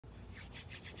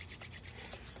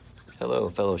Hello,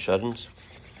 fellow shut-ins.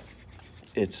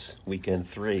 It's weekend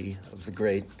 3 of the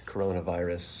great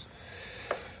coronavirus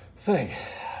thing,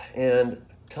 and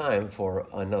time for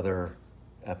another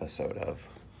episode of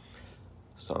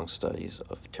Song Studies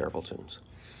of Terrible Tunes.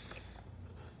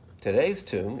 Today's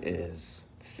tune is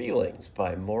Feelings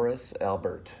by Morris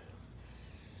Albert.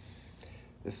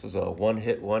 This was a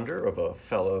one-hit wonder of a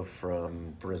fellow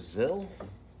from Brazil.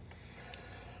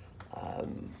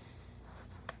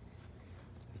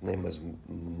 His name was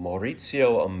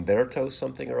Mauricio Humberto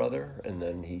something or other, and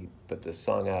then he put this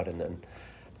song out and then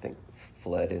I think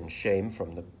fled in shame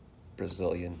from the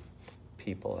Brazilian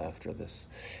people after this.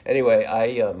 Anyway,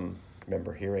 I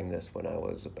remember hearing this when I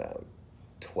was about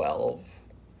 12,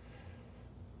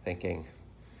 thinking,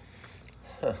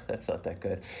 that's not that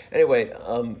good. Anyway,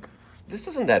 this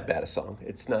isn't that bad a song.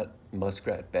 It's not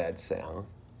Muskrat bad sound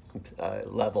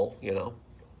level, you know,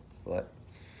 but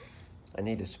I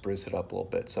need to spruce it up a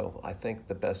little bit. So I think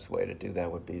the best way to do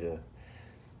that would be to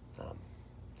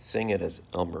sing it as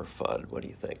Elmer Fudd. What do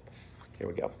you think? Here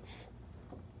we go.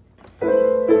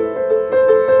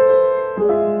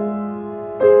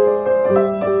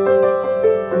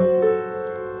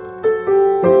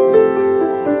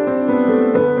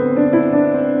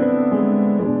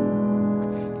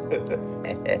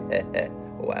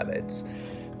 Wabbits.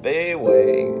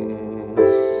 Feelings,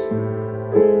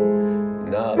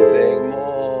 nothing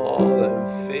more than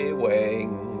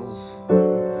feelings,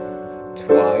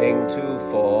 trying to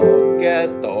forget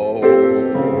those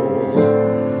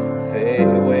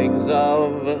feelings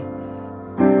of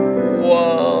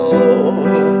woe,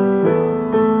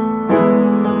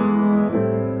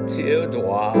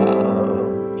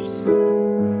 teardrops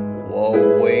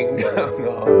rolling down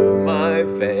on my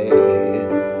face,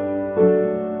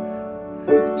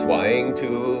 trying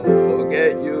to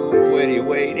forget you, pretty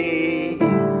lady.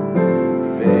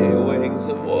 Feelings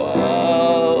of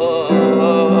love,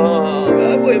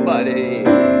 everybody.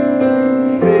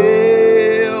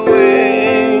 Feelings,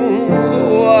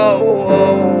 whoa,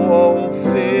 whoa, whoa,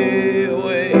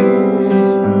 feelings,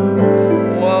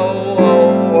 whoa, whoa,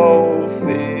 whoa,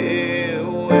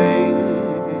 feelings.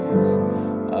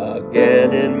 Again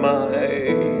in my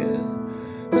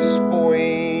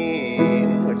spleen,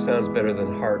 which sounds better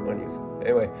than heart when you.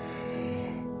 Anyway,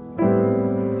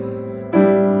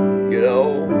 you know,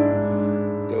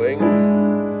 doing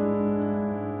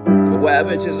the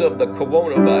ravages of the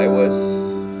coronavirus,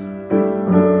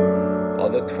 or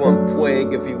the Trump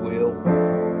plague, if you will.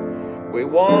 We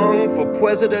long for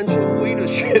presidential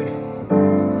leadership,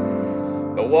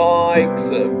 the likes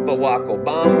of Barack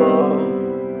Obama,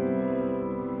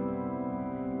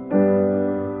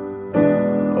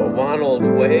 or Ronald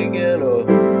Reagan, or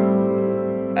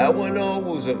Eleanor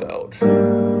Roosevelt.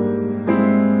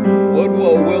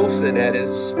 Woodrow Wilson had his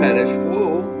Spanish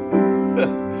flu.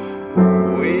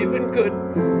 We even could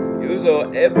use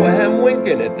our Abraham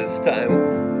Lincoln at this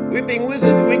time. We being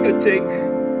wizards, we could take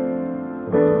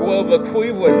Grover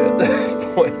Cleveland at this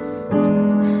point.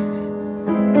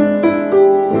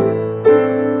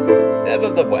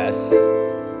 Nevertheless,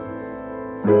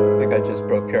 I think I just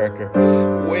broke character.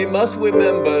 We must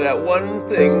remember that one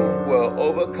thing will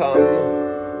overcome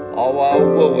all our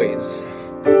worries.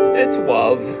 It's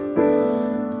love,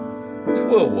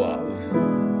 true love,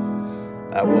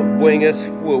 that will bring us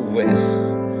through this.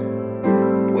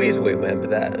 Please remember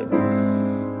that.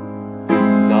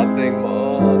 Nothing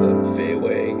more than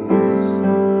feelings,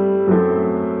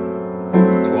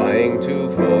 trying to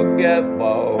forget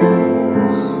those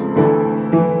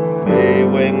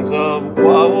feelings of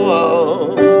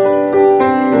love.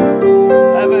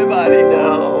 Everybody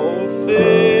now,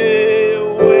 feelings,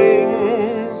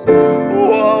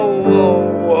 whoa, whoa,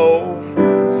 whoa,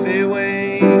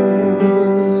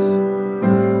 feelings,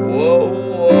 whoa,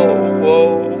 whoa,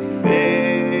 whoa, feelings.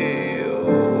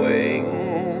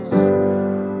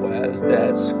 Where's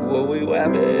that squirrely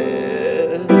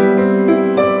rabbit?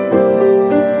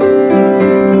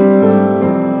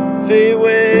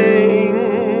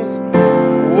 Feelings,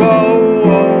 whoa,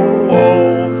 whoa, whoa,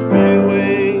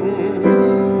 feelings,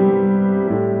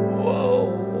 whoa,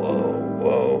 whoa,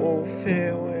 whoa,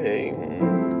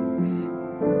 feelings.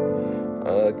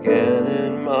 Again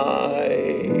in my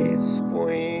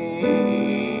spleen.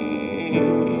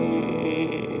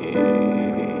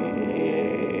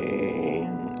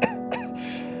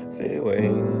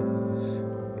 Feelings.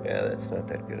 Yeah, that's not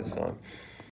that good a song.